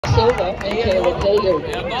Silva and Caleb Hilliard.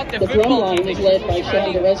 The drum line is led by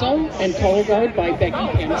Sean DeRezzo and color guard by Becky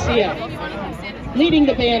Panacea. Leading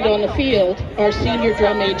the band on the field are senior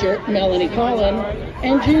drum major Melanie Collin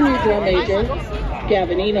and junior drum major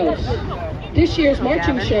Gavin Enos. This year's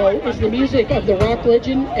marching show is the music of the rock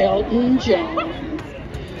legend Elton John,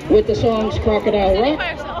 with the songs Crocodile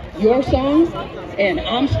Rock, Your Song, and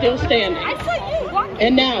I'm Still Standing.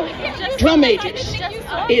 And now, drum majors,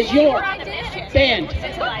 is your band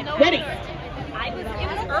ready? It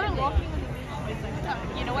was early.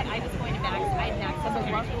 You know what? I was going to Max. I had Max up a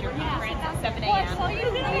teacher conference at 7 a.m.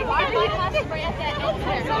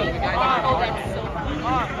 Oh, that's so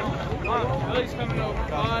fun. Billy's coming over.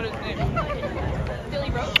 God, his name. Billy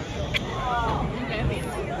Roach.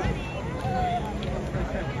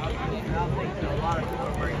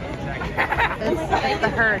 That's the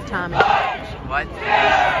herd, Tommy. What?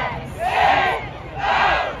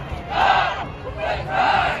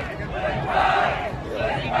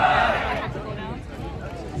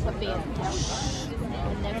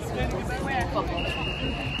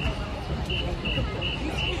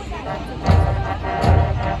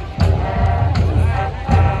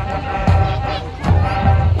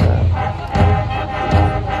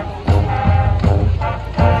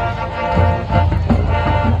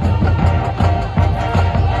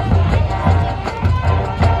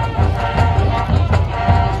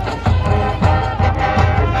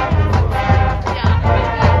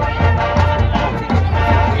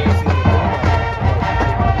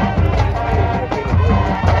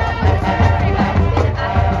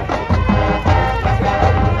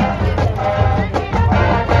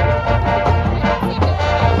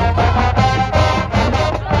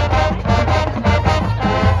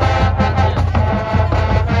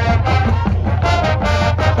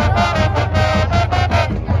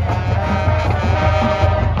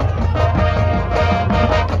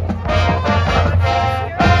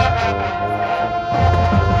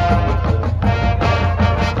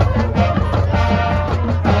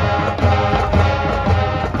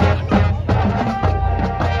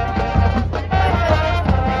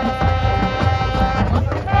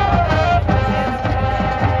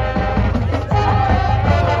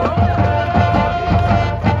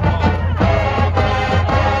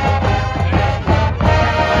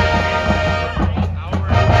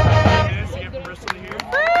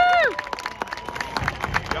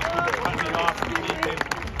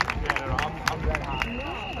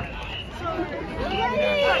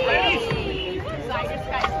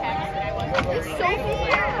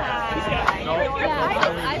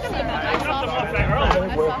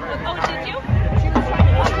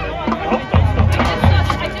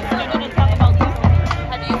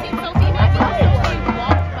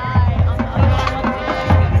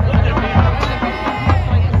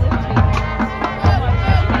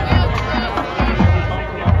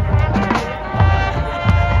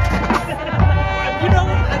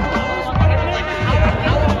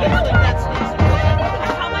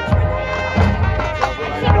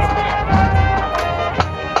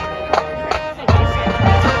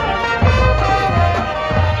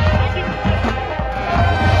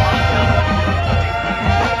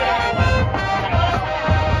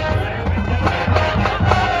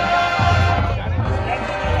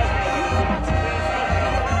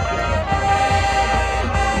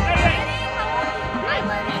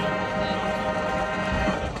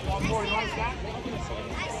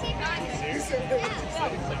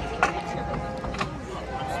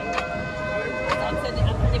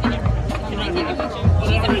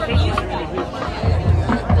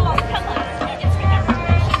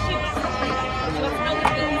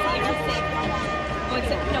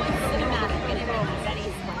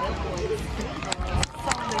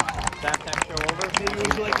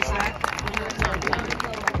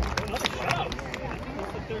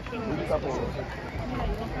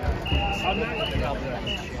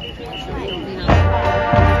 I'll